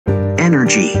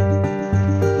Energy.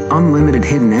 Unlimited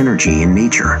hidden energy in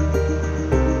nature.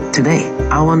 Today,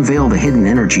 I'll unveil the hidden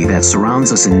energy that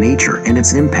surrounds us in nature and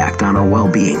its impact on our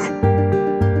well-being.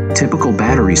 Typical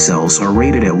battery cells are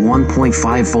rated at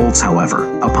 1.5 volts.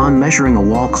 However, upon measuring a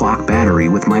wall clock battery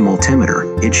with my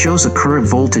multimeter, it shows a current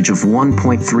voltage of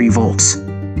 1.3 volts.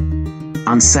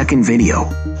 On second video,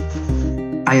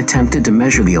 I attempted to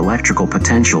measure the electrical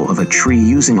potential of a tree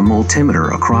using a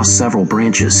multimeter across several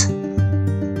branches.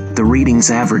 The readings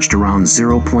averaged around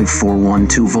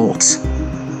 0.412 volts.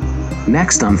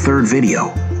 Next, on third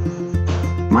video,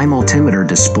 my multimeter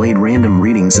displayed random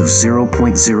readings of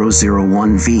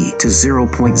 0.001 V to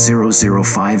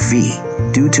 0.005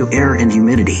 V due to air and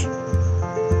humidity.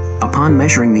 Upon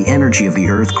measuring the energy of the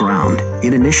earth ground,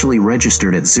 it initially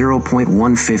registered at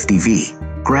 0.150 V,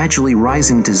 gradually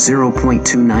rising to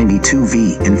 0.292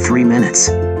 V in 3 minutes.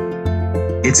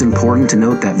 It's important to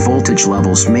note that voltage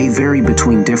levels may vary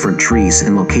between different trees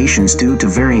and locations due to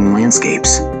varying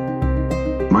landscapes.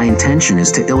 My intention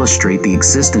is to illustrate the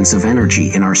existence of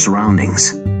energy in our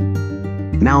surroundings.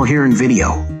 Now here in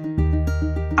video,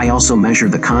 I also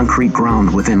measured the concrete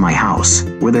ground within my house,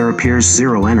 where there appears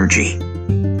zero energy.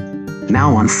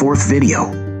 Now on fourth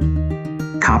video,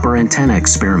 copper antenna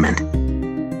experiment.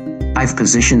 I've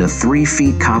positioned a 3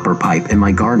 feet copper pipe in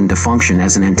my garden to function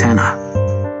as an antenna.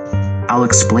 I'll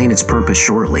explain its purpose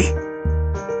shortly.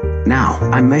 Now,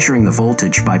 I'm measuring the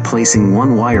voltage by placing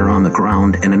one wire on the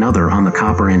ground and another on the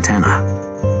copper antenna.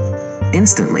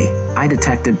 Instantly, I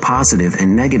detected positive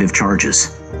and negative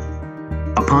charges.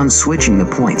 Upon switching the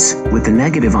points, with the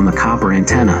negative on the copper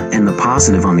antenna and the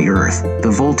positive on the earth,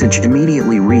 the voltage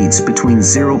immediately reads between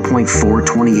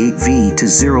 0.428 V to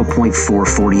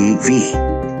 0.448 V.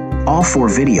 All 4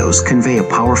 videos convey a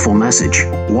powerful message.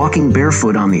 Walking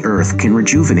barefoot on the earth can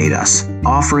rejuvenate us,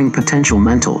 offering potential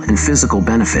mental and physical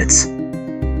benefits.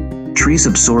 Trees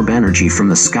absorb energy from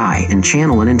the sky and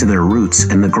channel it into their roots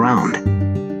and the ground.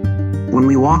 When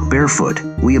we walk barefoot,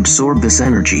 we absorb this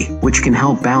energy, which can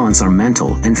help balance our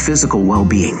mental and physical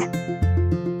well-being.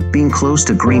 Being close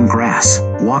to green grass,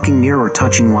 walking near or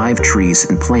touching live trees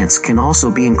and plants can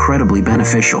also be incredibly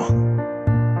beneficial.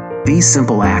 These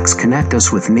simple acts connect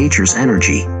us with nature's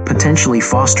energy, potentially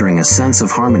fostering a sense of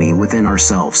harmony within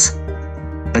ourselves.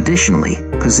 Additionally,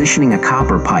 positioning a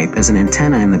copper pipe as an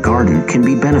antenna in the garden can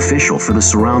be beneficial for the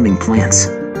surrounding plants.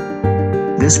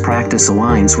 This practice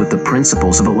aligns with the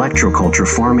principles of electroculture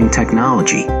farming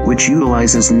technology, which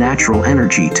utilizes natural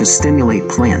energy to stimulate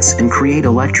plants and create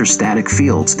electrostatic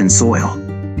fields in soil.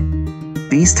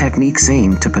 These techniques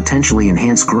aim to potentially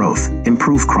enhance growth,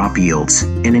 improve crop yields,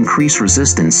 and increase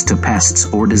resistance to pests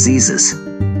or diseases.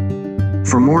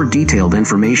 For more detailed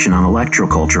information on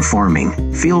electroculture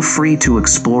farming, feel free to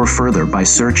explore further by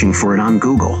searching for it on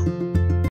Google.